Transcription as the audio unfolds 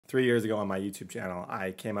3 years ago on my YouTube channel,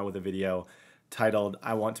 I came out with a video titled,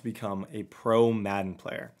 I want to become a pro Madden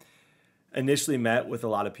player. Initially met with a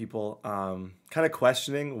lot of people kind of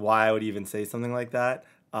questioning why I would even say something like that,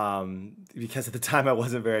 because at the time I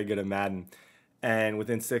wasn't very good at Madden. And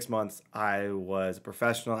within 6 months, I was a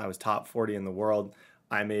professional. I was top 40 in the world.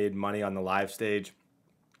 I made money on the live stage.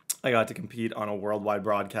 I got to compete on a worldwide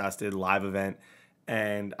broadcasted live event,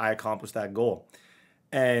 and I accomplished that goal.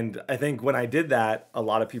 And I think when I did that, a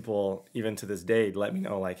lot of people, even to this day, let me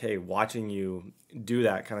know like, hey, watching you do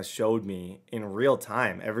that kind of showed me in real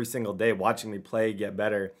time, every single day, watching me play, get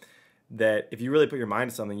better, that if you really put your mind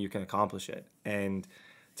to something, you can accomplish it. And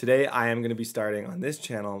today I am going to be starting on this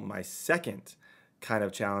channel my second kind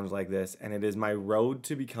of challenge like this, and it is my road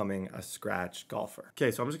to becoming a scratch golfer.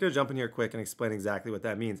 Okay, so I'm just gonna jump in here quick and explain exactly what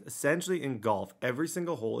that means. Essentially in golf, every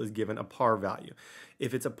single hole is given a par value.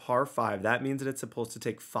 If it's a par 5, that means that it's supposed to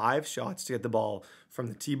take 5 shots to get the ball from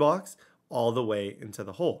the tee box all the way into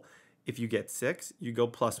the hole. If you get 6, you go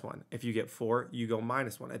 +1. If you get 4, you go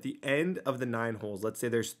 -1. At the end of the 9 holes, let's say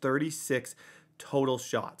there's 36 total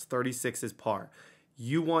shots, 36 is par.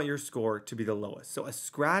 You want your score to be the lowest. So a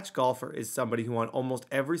scratch golfer is somebody who on almost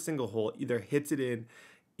every single hole either hits it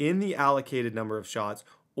in the allocated number of shots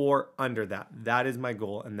or under that. That is my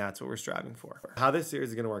goal, and that's what we're striving for. How this series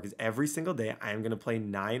is going to work is every single day I am going to play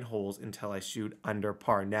 9 holes until I shoot under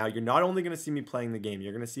par. Now, you're not only going to see me playing the game,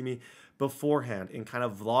 you're going to see me beforehand in kind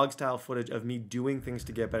of vlog style footage of me doing things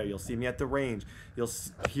to get better. You'll see me at the range. You'll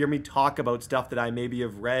hear me talk about stuff that I maybe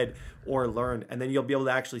have read or learned, and then you'll be able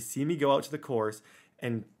to actually see me go out to the course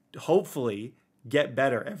and hopefully get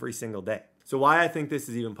better every single day. So why I think this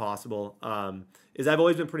is even possible is I've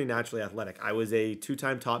always been pretty naturally athletic. I was a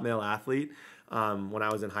 2-time top male athlete when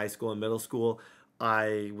I was in high school and middle school.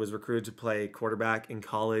 I was recruited to play quarterback in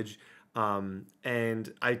college,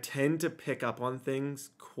 and I tend to pick up on things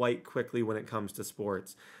quite quickly when it comes to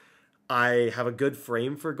sports. I have a good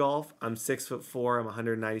frame for golf. I'm 6'4", I'm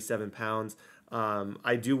 197 pounds.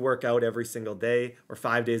 I do work out every single day, or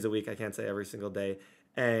 5 days a week, I can't say every single day,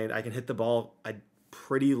 and I can hit the ball a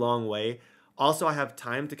pretty long way. Also, I have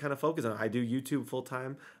time to kind of focus on it. I do YouTube full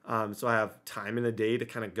time, so I have time in the day to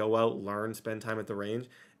kind of go out, learn, spend time at the range,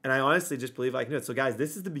 and I honestly just believe I can do it. So guys,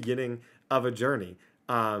 this is the beginning of a journey,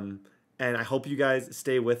 and I hope you guys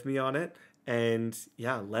stay with me on it. And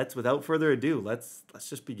yeah, without further ado, let's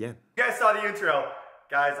just begin. You guys saw the intro.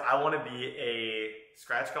 Guys, I want to be a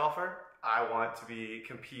scratch golfer. I want to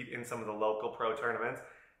compete in some of the local pro tournaments,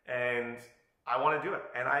 and I want to do it.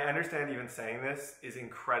 And I understand even saying this is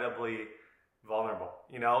incredibly vulnerable.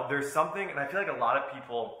 You know, there's something, and I feel like a lot of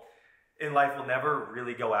people in life will never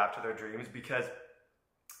really go after their dreams, because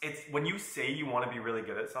it's when you say you want to be really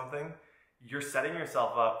good at something, you're setting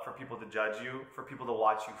yourself up for people to judge you, for people to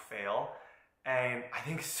watch you fail. And I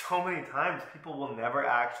think so many times people will never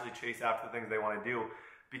actually chase after the things they want to do,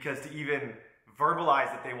 because to even verbalize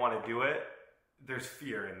that they want to do it, there's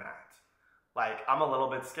fear in that. Like, I'm a little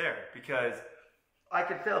bit scared because I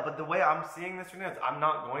could fail, but the way I'm seeing this right now is I'm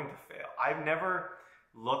not going to fail. I've never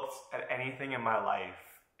looked at anything in my life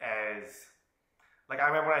as, like, I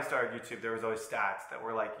remember when I started YouTube, there was always stats that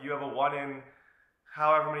were like, you have a 1 in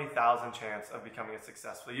however many thousand chance of becoming a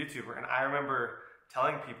successful YouTuber. And I remember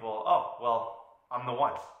telling people, oh, well, I'm the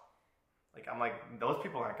one. Like, I'm like, those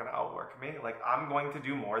people aren't going to outwork me. Like, I'm going to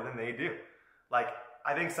do more than they do. Like,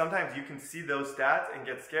 I think sometimes you can see those stats and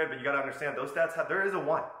get scared, but you got to understand those stats there is a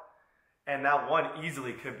 1. And that 1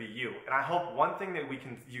 easily could be you. And I hope one thing that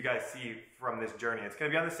you guys see from this journey, it's going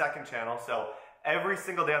to be on the second channel. So every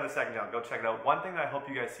single day on the second channel, go check it out. One thing that I hope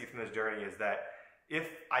you guys see from this journey is that if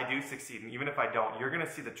I do succeed, and even if I don't, you're going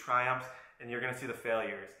to see the triumphs and you're going to see the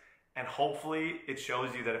failures. And hopefully it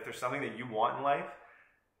shows you that if there's something that you want in life,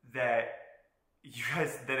 that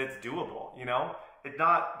it's doable, you know? It's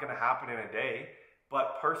not going to happen in a day,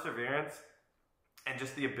 but perseverance and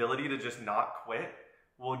just the ability to just not quit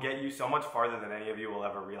will get you so much farther than any of you will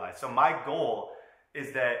ever realize. So my goal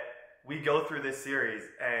is that we go through this series,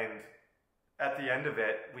 and at the end of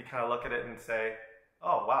it, we kind of look at it and say,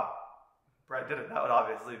 oh, wow, Brett did it. That would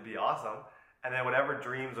obviously be awesome. And then whatever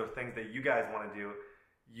dreams or things that you guys want to do,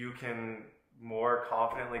 you can more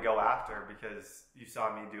confidently go after because you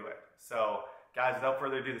saw me do it. So guys, without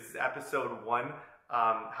further ado, this is episode 1.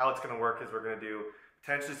 How it's going to work is we're going to do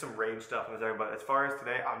potentially some range stuff in this area, but as far as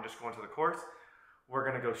today, I'm just going to the course. We're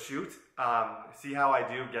going to go shoot, see how I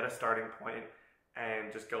do, get a starting point,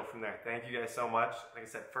 and just go from there. Thank you guys so much. Like I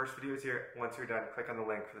said, first video is here. Once you're done, click on the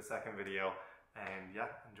link for the second video, and yeah,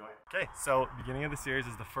 enjoy. Okay, so beginning of the series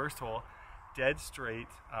is the first hole, dead straight.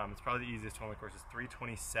 It's probably the easiest hole on the course. It's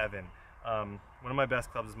 327. One of my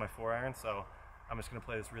best clubs is my 4-iron, so I'm just gonna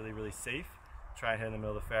play this really, really safe, try and hit in the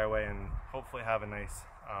middle of the fairway, and hopefully have a nice,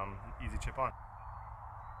 easy chip on.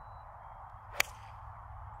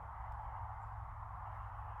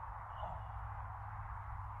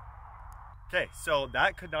 Okay, so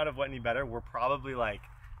that could not have went any better. We're probably like,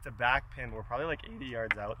 it's a back pin, we're probably like 80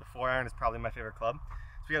 yards out. The 4-iron is probably my favorite club.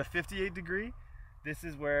 So we got a 58 degree. This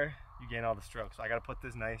is where you gain all the strokes. So I gotta put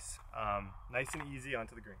this nice and easy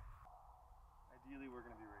onto the green. Ideally, we're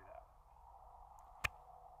gonna be right out.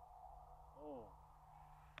 Oh.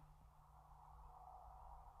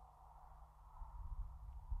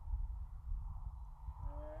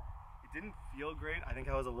 It didn't feel great. I think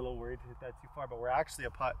I was a little worried to hit that too far, but we're actually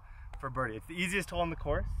a putt for birdie. It's the easiest hole on the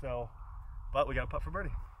course, but we got a putt for birdie.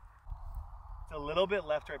 It's a little bit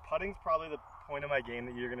left-right. Putting's probably the point of my game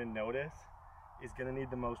that you're gonna notice is gonna need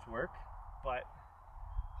the most work, but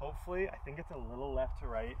hopefully, I think it's a little left to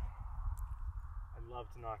right. I'd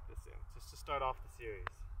love to knock this in, just to start off the series.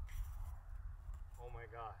 Oh my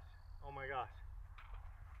gosh, oh my gosh.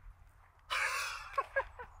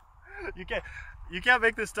 You can't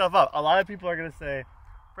make this stuff up. A lot of people are gonna say,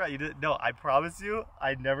 Brett, you didn't. No, I promise you,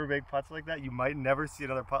 I'd never make putts like that. You might never see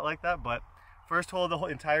another putt like that, but first hole of the whole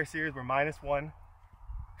entire series, we're -1.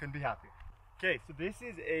 Couldn't be happier. Okay, so this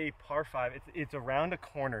is a par 5. It's around a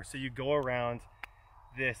corner, so you go around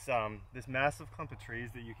this this massive clump of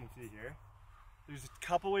trees that you can see here. There's a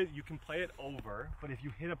couple ways you can play it over, but if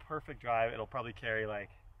you hit a perfect drive, it'll probably carry like,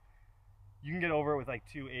 you can get over it with like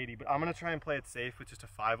 280, but I'm gonna try and play it safe with just a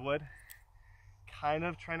 5-wood. Kind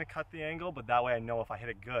of trying to cut the angle, but that way I know if I hit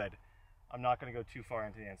it good, I'm not gonna go too far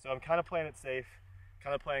into the end. So I'm kind of playing it safe,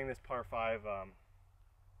 kind of playing this par 5,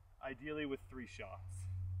 ideally with 3 shots.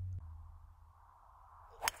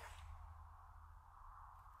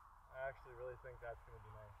 I actually really think that's gonna be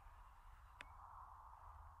nice.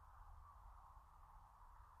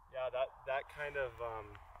 Yeah, that kind of,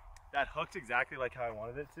 that hooked exactly like how I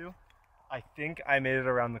wanted it to. I think I made it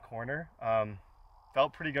around the corner.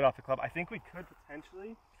 Felt pretty good off the club. I think we could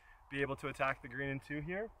potentially be able to attack the green in 2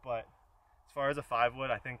 here, but as far as a 5-wood,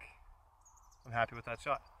 I think I'm happy with that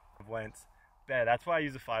shot. That's why I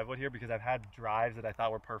use a 5-wood here, because I've had drives that I thought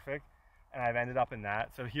were perfect, and I've ended up in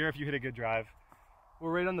that. So here, if you hit a good drive,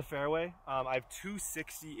 we're right on the fairway. I have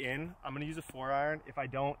 260 in. I'm gonna use a 4-iron. If I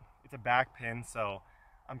don't, it's a back pin, so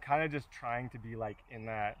I'm kind of just trying to be like in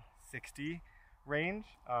that 60 range.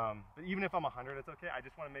 But even if I'm 100, it's okay. I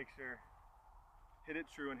just want to make sure, hit it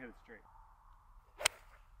true and hit it straight.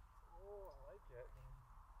 Oh, I like it.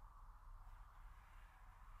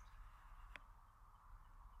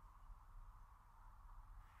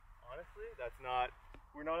 Honestly,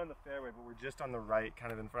 we're not on the fairway, but we're just on the right,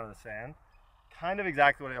 kind of in front of the sand. Kind of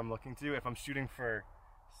exactly what I'm looking to do. If I'm shooting for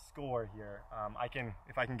score here,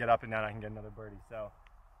 if I can get up and down, I can get another birdie. So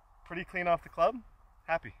pretty clean off the club,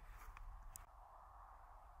 happy.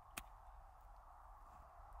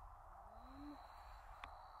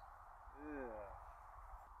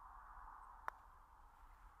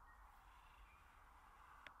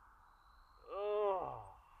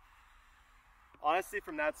 Honestly,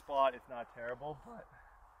 from that spot, it's not terrible, but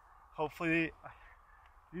hopefully,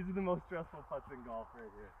 these are the most stressful putts in golf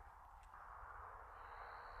right here.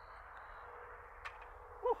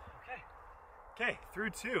 Whew, okay, through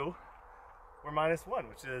 2, we're -1,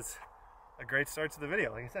 which is a great start to the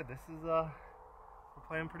video. Like I said, this is, we're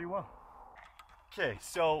playing pretty well. Okay,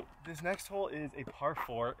 so this next hole is a par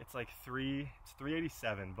 4. It's like it's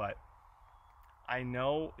 387, but I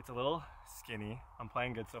know it's a little skinny. I'm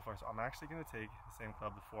playing good so far, so I'm actually gonna take the same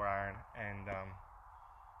club, the 4-iron, and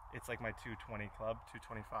it's like my 220 club,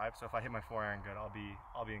 225. So if I hit my 4-iron good, I'll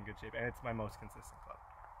be in good shape, and it's my most consistent club.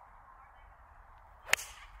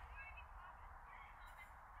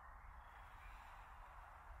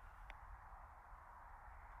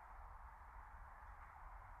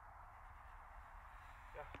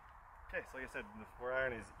 Yeah. Okay, so like I said, the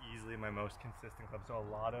 4-iron is easily my most consistent club. So a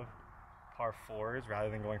lot of par 4s, rather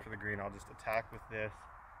than going for the green, I'll just attack with this,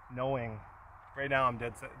 knowing right now I'm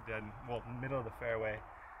well, middle of the fairway,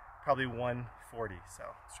 probably 140, so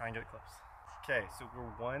let's try and get it close. Okay, so we're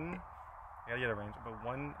I gotta get a range, but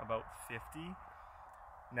about 50.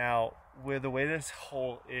 Now, with the way this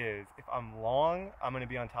hole is, if I'm long, I'm gonna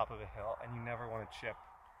be on top of a hill, and you never wanna chip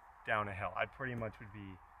down a hill. I pretty much would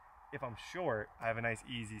be, if I'm short, I have a nice,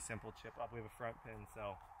 easy, simple chip up. We have a front pin,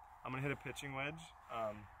 so I'm gonna hit a pitching wedge,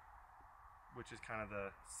 which is kind of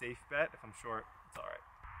the safe bet. If I'm short, it's all right.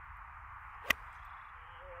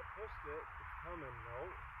 Oh, I pushed it. It's coming,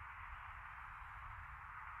 no.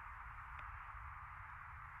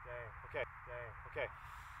 Dang, okay.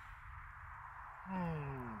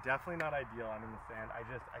 Definitely not ideal. I'm in the sand. I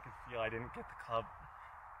could feel I didn't get the club.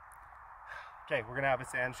 Okay, we're gonna have a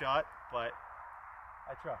sand shot, but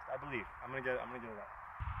I trust. I believe. I'm gonna get it right.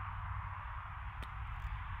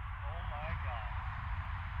 Oh my god.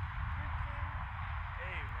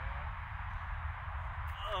 Hey man.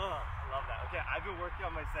 I love that. Okay, I've been working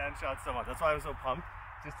on my sand shots so much. That's why I was so pumped.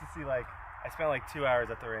 Just to see, like, I spent like 2 hours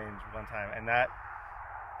at the range one time, and that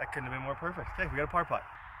couldn't have been more perfect. Okay, we got a par putt.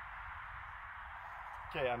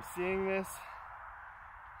 Okay, I'm seeing this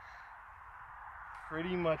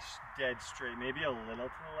pretty much dead straight, maybe a little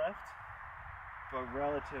to the left, but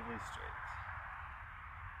relatively straight.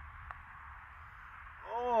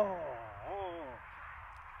 Oh.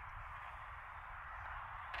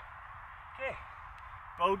 Okay,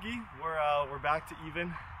 bogey. We're back to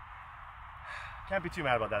even. Can't be too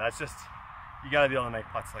mad about that. That's just, you gotta be able to make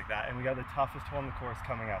putts like that, and we got the toughest hole in the course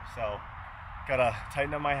coming up, so gotta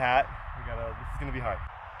tighten up my hat. This is gonna be hard.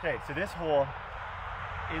 Okay, so this hole,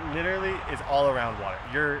 it literally is all around water.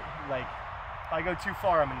 You're like, if I go too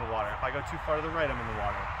far, I'm in the water. If I go too far to the right, I'm in the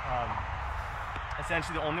water.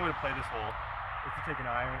 Essentially, the only way to play this hole is to take an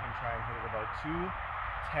iron and try and hit it about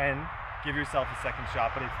 210. Give yourself a second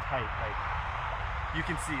shot, but it's tight. Like, you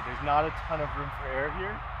can see, there's not a ton of room for error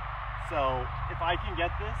here. So if I can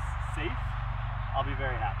get this safe, I'll be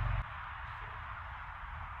very happy.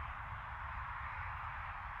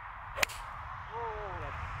 Oh,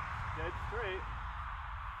 that's dead straight.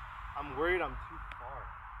 I'm worried I'm too far.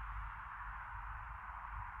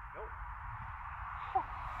 Nope.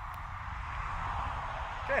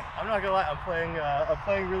 Okay, I'm not gonna lie, I'm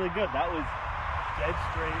playing really good. That was dead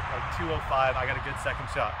straight, like 205. I got a good second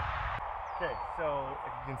shot. Okay, so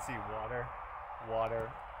if you can see,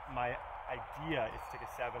 water. My idea is to take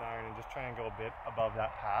a 7-iron and just try and go a bit above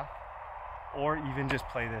that path, or even just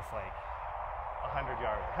play this like 100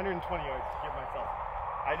 yards, 120 yards to give myself.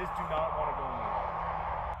 I just do not want to go in the water.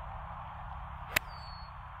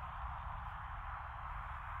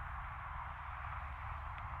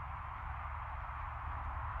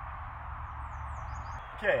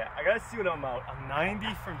 Okay, I gotta see what I'm out. I'm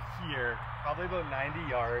 90 from here, probably about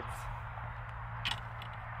 90 yards.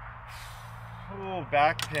 Oh,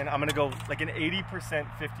 back pin. I'm gonna go like an 80%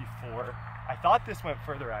 54. I thought this went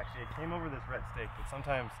further actually. It came over this red stake, but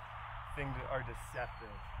sometimes things are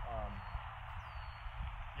deceptive.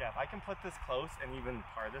 Yeah, if I can put this close and even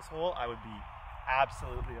par this hole, I would be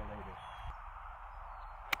absolutely elated.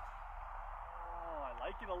 Oh, I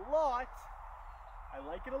like it a lot. I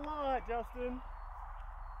like it a lot, Justin.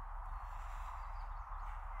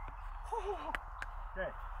 Okay,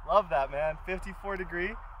 love that, man. 54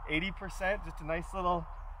 degree. 80%, just a nice little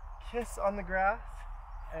kiss on the grass,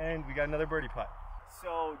 and we got another birdie putt.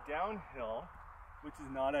 So downhill, which is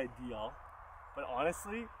not ideal, but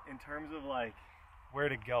honestly, in terms of like where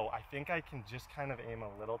to go, I think I can just kind of aim a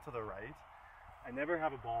little to the right. I never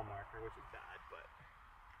have a ball marker, which is bad, but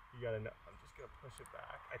you gotta know. I'm just gonna push it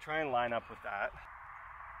back. I try and line up with that.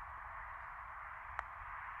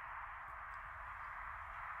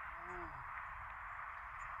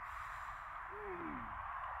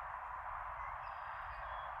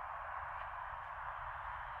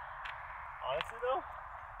 Honestly though,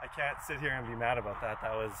 I can't sit here and be mad about that.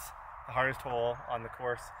 That was the hardest hole on the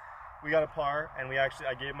course. We got a par, and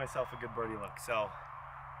I gave myself a good birdie look. So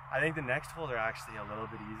I think the next holes are actually a little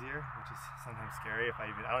bit easier, which is sometimes scary.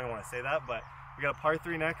 I don't even want to say that, but we got a par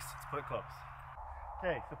 3 next. Let's put it close.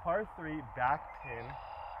 Okay, so par 3, back pin,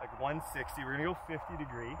 like 160. We're gonna go 50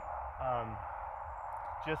 degree.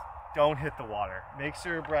 Just don't hit the water. Make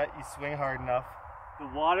sure, Brett, you swing hard enough. The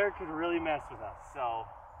water could really mess with us, so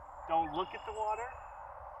don't look at the water.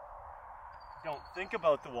 Don't think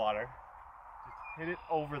about the water. Just hit it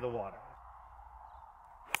over the water.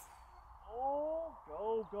 Oh,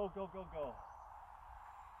 go, go, go, go, go.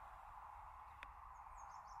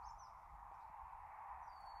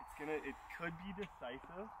 It could be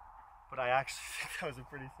decisive, but I actually think that was a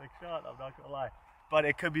pretty sick shot, I'm not gonna lie. But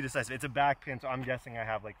it could be decisive. It's a back pin, so I'm guessing I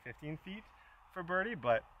have like 15 feet for birdie,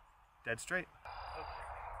 but dead straight. Okay.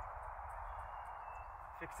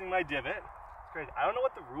 Fixing my divot. It's crazy. I don't know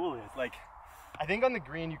what the rule is. Like, I think on the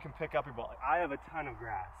green you can pick up your ball. Like, I have a ton of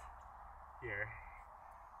grass here,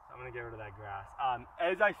 so I'm gonna get rid of that grass.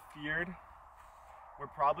 As I feared, we're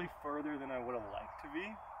probably further than I would have liked to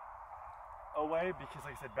be away, because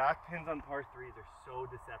like I said, back pins on par 3s are so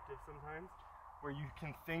deceptive sometimes, where you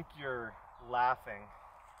can think you're laughing,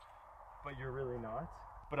 but you're really not.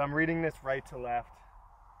 But I'm reading this right to left.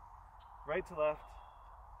 Right to left.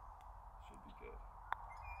 Should be good.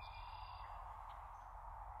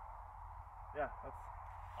 Yeah, that's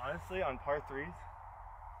honestly on par 3s.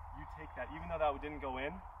 you take that. Even though that didn't go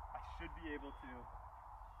in, I should be able to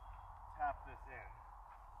tap this in.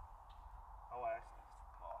 Oh,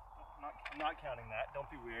 I'm not counting that. Don't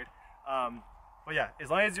be weird. But yeah, as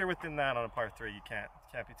long as you're within that on a par 3, you can't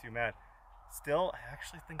be too mad. Still, I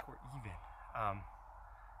actually think we're even.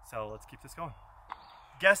 So let's keep this going.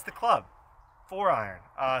 Guess the club. 4-iron,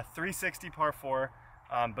 360 par 4,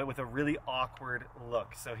 but with a really awkward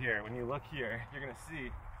look. So here, when you look here, you're gonna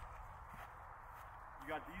see you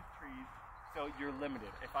got these trees, so you're limited.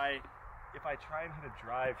 If I try and hit a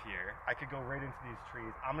drive here, I could go right into these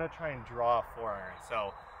trees. I'm gonna try and draw a 4-iron.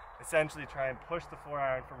 So essentially try and push the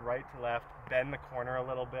 4-iron from right to left, bend the corner a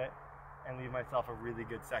little bit, and leave myself a really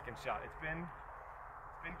good second shot. It's been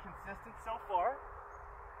consistent so far,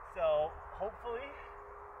 so hopefully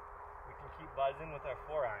we can keep buzzing with our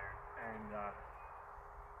 4-iron and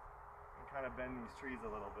kind of bend these trees a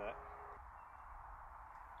little bit.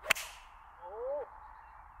 Oh.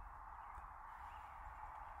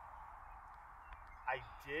 I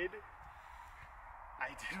did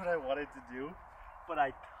what I wanted to do, but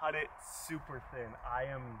I cut it super thin. I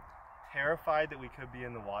am terrified that we could be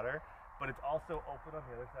in the water, but it's also open on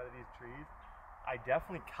the other side of these trees. I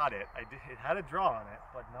definitely cut it. It had a draw on it,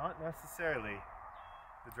 but not necessarily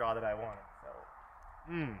the draw that I wanted. So,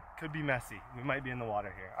 could be messy. We might be in the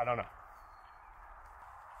water here. I don't know.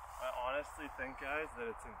 I honestly think, guys, that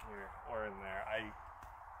it's in here or in there.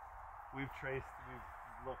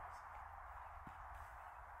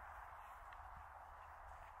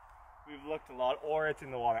 We've looked a lot, or it's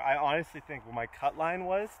in the water. I honestly think where my cut line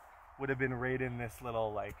would have been right in this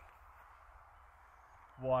little like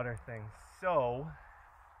water thing. So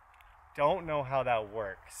don't know how that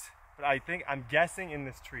works, but I'm guessing in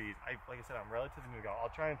this trees. Like I said, I'm relatively new to golf. I'll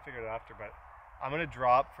try and figure it out after, but I'm gonna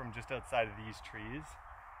drop from just outside of these trees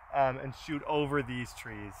and shoot over these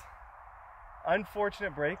trees.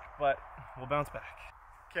 Unfortunate break, but we'll bounce back.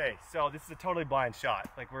 Okay, so this is a totally blind shot.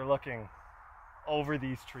 Like, we're looking over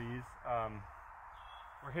these trees.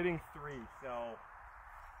 We're hitting 3, so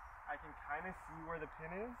I can kind of see where the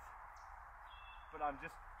pin is, but I'm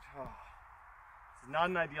just, this is not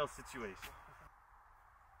an ideal situation.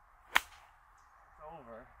 It's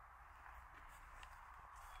over.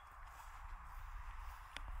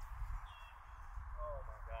 Oh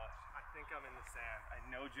my gosh, I think I'm in the sand. I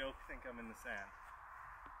no joke think I'm in the sand.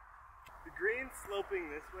 The green's sloping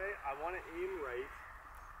this way. I want to aim right.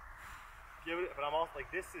 Give it, but I'm also like,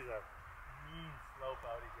 this is a mean slope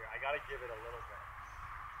out of here. I gotta give it a little bit.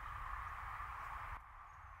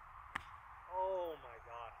 Oh my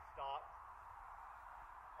gosh, stop.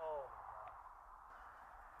 Oh my god.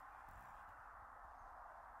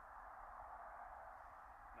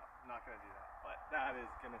 No, I'm not gonna do that. But that is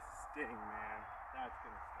gonna sting, man. That's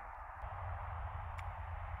gonna sting.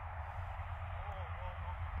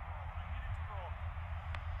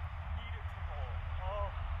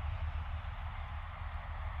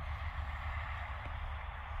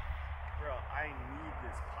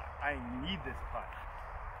 I need this putt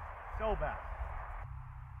so bad.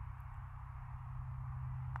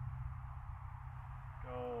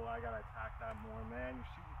 Go, I gotta attack that more, man. You're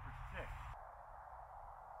shooting for 6.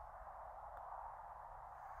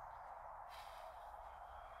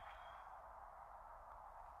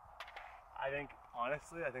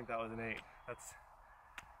 Honestly, I think that was an 8.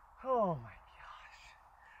 Oh my gosh.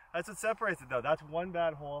 That's what separates it though. That's one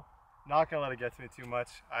bad hole. Not gonna let it get to me too much.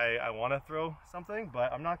 I want to throw something,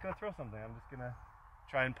 but I'm not gonna throw something. I'm just gonna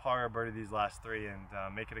try and par or birdie these last 3 and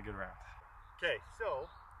make it a good round. Okay, so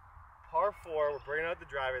par 4, we're bringing out the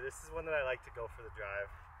driver. This is one that I like to go for the drive.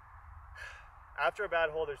 After a bad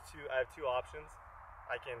hole, I have 2 options.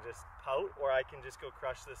 I can just pout, or I can just go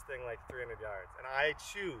crush this thing like 300 yards. And I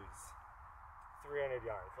choose 300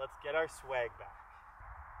 yards. Let's get our swag back.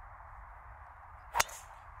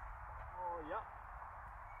 Oh, yeah.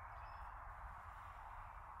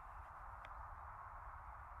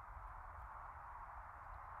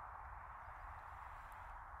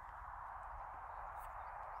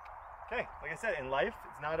 Okay, like I said, in life,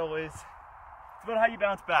 it's not always, it's about how you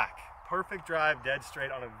bounce back. Perfect drive, dead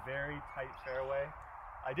straight on a very tight fairway.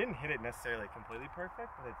 I didn't hit it necessarily completely perfect,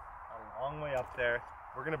 but it's a long way up there.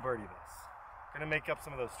 We're gonna birdie this. Gonna make up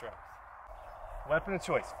some of those strokes. Weapon of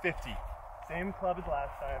choice, 50. Same club as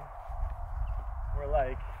last time. We're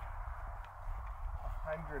like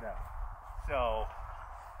 100 out. So,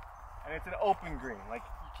 and it's an open green. Like,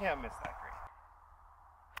 you can't miss that green.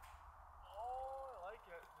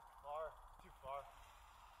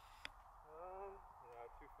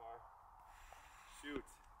 Shoot.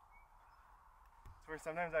 It's where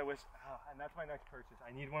sometimes I wish, and that's my next purchase.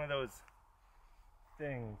 I need one of those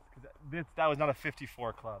stings because that was not a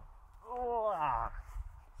 54 club. Oh,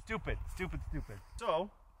 stupid. So,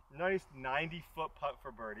 nice 90-foot putt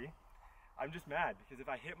for birdie. I'm just mad because if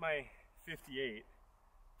I hit my 58,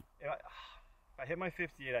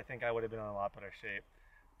 I think I would have been in a lot better shape.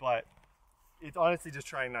 But it's honestly just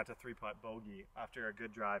trying not to three-putt bogey after a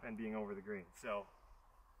good drive and being over the green. So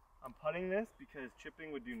I'm putting this because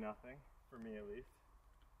chipping would do nothing, for me at least.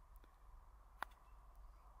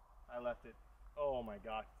 I left it. Oh my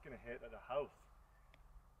gosh, it's gonna hit at the house.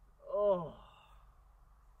 Oh.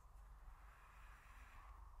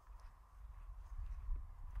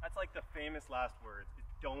 That's like the famous last words, is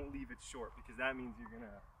don't leave it short, because that means you're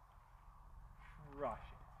gonna crush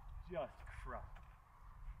it. Just crush it.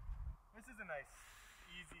 This is a nice,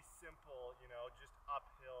 easy, simple, you know, just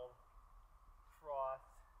uphill, cross,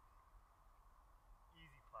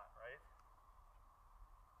 easy putt, right?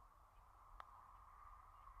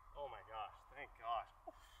 Oh my gosh, thank gosh.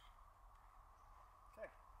 Okay.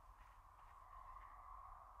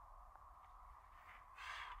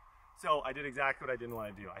 So I did exactly what I didn't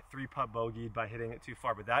want to do. I three-putt bogeyed by hitting it too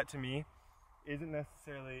far, but that to me isn't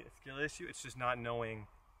necessarily a skill issue. It's just not knowing,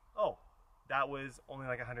 oh, that was only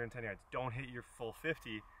like 110 yards. Don't hit your full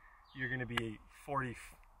 50. You're going to be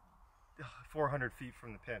 400 feet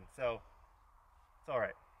from the pin. So it's all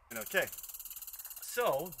right. Okay.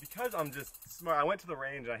 So because I'm just smart, I went to the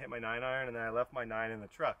range and I hit my 9-iron and then I left my 9 in the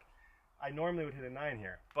truck. I normally would hit a 9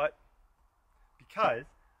 here, but because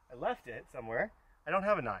I left it somewhere, I don't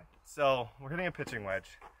have a 9. So we're hitting a pitching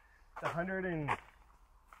wedge. It's 100 and,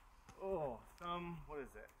 what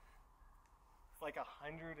is it? It's like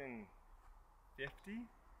 150.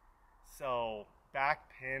 So back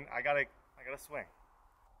pin, I gotta swing.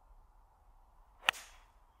 I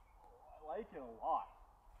like it a lot.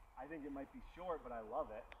 I think it might be short, but I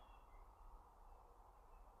love it.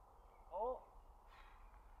 Oh.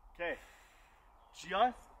 Okay.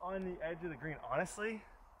 Just on the edge of the green. Honestly,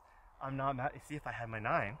 I'm not mad. See, if I had my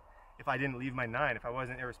 9, if I didn't leave my 9, if I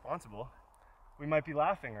wasn't irresponsible, we might be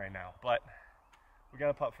laughing right now, but we got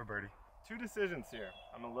to putt for birdie. 2 decisions here.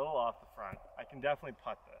 I'm a little off the front. I can definitely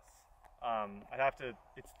putt this. I'd have to,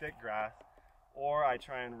 it's thick grass, or I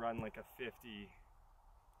try and run like a 50.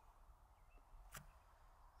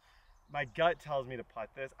 My gut tells me to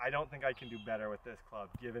putt this. I don't think I can do better with this club,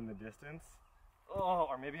 given the distance. Oh,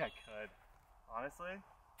 or maybe I could. Honestly,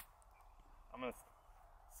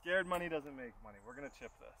 scared money doesn't make money. We're gonna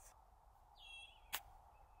chip this.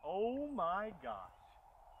 Oh my gosh.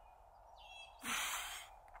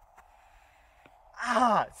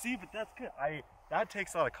 See, but that's good. That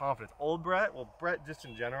takes a lot of confidence. Old Brett, well, Brett just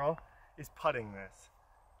in general, is putting this.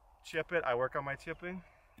 Chip it, I work on my chipping.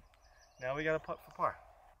 Now we gotta putt for par.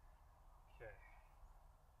 Okay.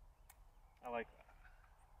 I like that.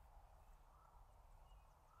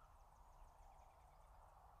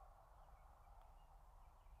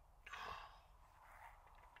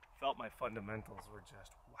 Felt my fundamentals were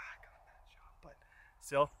just whack on that shot, but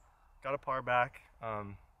still got a par back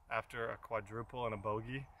after a quadruple and a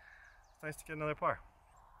bogey. It's nice to get another par.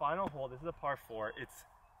 Final hole, this is a par 4. I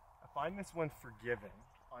find this one forgiving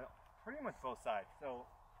on pretty much both sides. So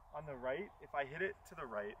on the right, if I hit it to the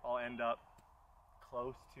right, I'll end up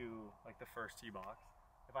close to like the first tee box.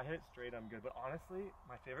 If I hit it straight, I'm good. But honestly,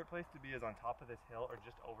 my favorite place to be is on top of this hill or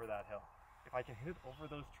just over that hill. If I can hit it over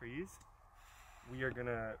those trees, we are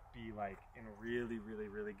gonna be like in really, really,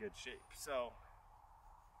 really good shape. So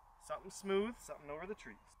something smooth, something over the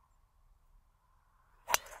trees.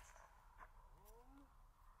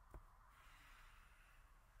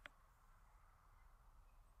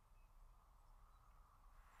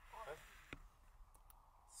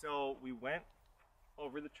 So we went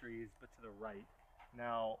over the trees, but to the right.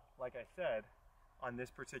 Now, like I said, on this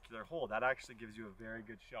particular hole, that actually gives you a very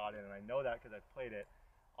good shot in, and I know that because I've played it.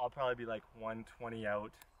 I'll probably be like 120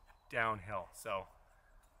 out downhill, so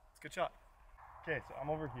it's a good shot. Okay, so I'm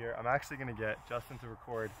over here. I'm actually gonna get Justin to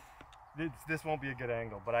record. This won't be a good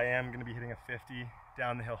angle, but I am gonna be hitting a 50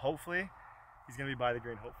 down the hill. Hopefully, he's gonna be by the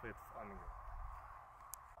green. Hopefully it's on the green.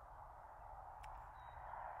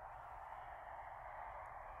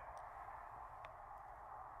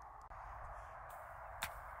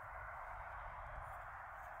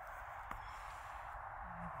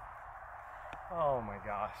 Oh my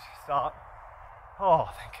gosh, stop. Oh,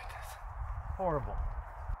 thank goodness. Horrible.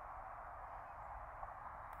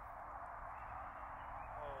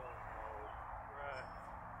 Oh, Brett.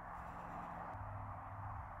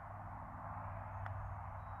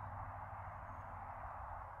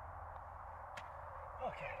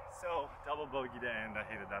 Okay, so double bogey to end. I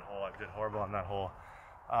hated that hole. I did horrible on that hole.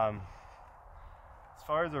 As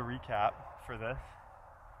far as a recap for this,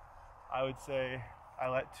 I would say I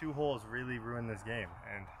let 2 holes really ruin this game,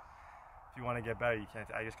 and if you want to get better, you can't.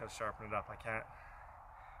 I just got to sharpen it up. I can't.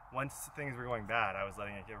 Once things were going bad, I was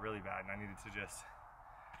letting it get really bad, and I needed to just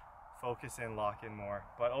focus in, lock in more.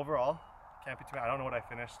 But overall, can't be too bad. I don't know what I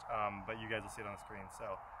finished, but you guys will see it on the screen.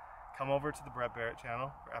 So come over to the TDBarrett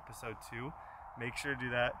channel for episode 2. Make sure to do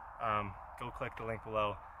that. Go click the link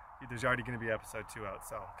below. There's already going to be episode 2 out,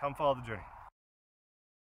 so come follow the journey.